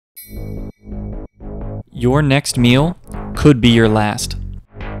Your next meal could be your last.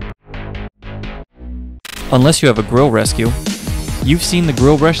 Unless you have a GrillRescue, you've seen the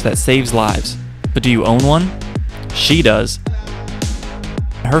grill brush that saves lives. But do you own one? She does.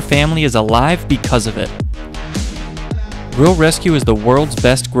 Her family is alive because of it. GrillRescue is the world's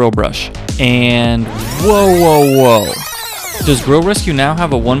best grill brush. And whoa. Does GrillRescue now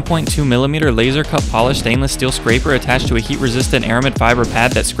have a 1.2mm laser cut polished stainless steel scraper attached to a heat-resistant aramid fiber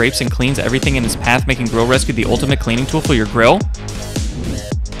pad that scrapes and cleans everything in its path, making GrillRescue the ultimate cleaning tool for your grill?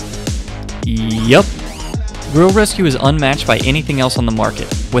 Yup. GrillRescue is unmatched by anything else on the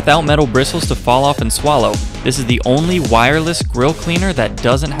market. Without metal bristles to fall off and swallow, this is the only wireless grill cleaner that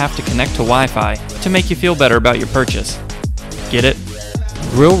doesn't have to connect to Wi-Fi to make you feel better about your purchase. Get it?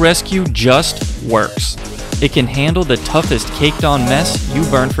 GrillRescue just works. It can handle the toughest caked-on mess you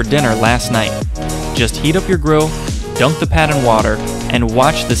burned for dinner last night. Just heat up your grill, dunk the pad in water, and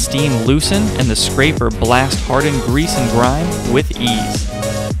watch the steam loosen and the scraper blast hardened grease and grime with ease.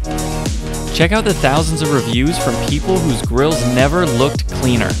 Check out the thousands of reviews from people whose grills never looked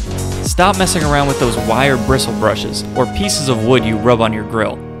cleaner. Stop messing around with those wire bristle brushes or pieces of wood you rub on your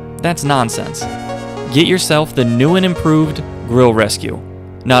grill. That's nonsense. Get yourself the new and improved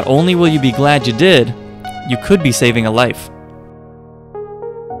GrillRescue. Not only will you be glad you did, you could be saving a life.